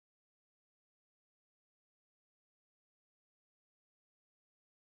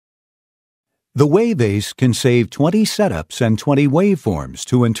The WaveAce can save 20 setups and 20 waveforms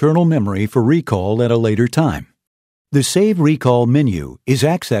to internal memory for recall at a later time. The Save Recall menu is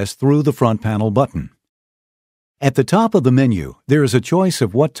accessed through the front panel button. At the top of the menu, there is a choice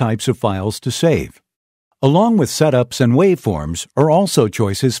of what types of files to save. Along with setups and waveforms are also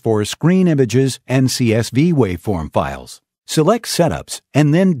choices for screen images and CSV waveform files. Select Setups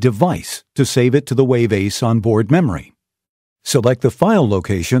and then Device to save it to the WaveAce onboard memory. Select the file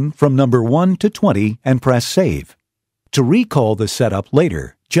location from number 1 to 20 and press Save. To recall the setup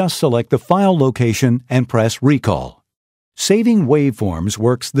later, just select the file location and press Recall. Saving waveforms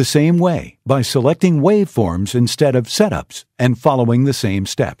works the same way by selecting waveforms instead of setups and following the same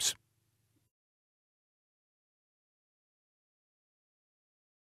steps.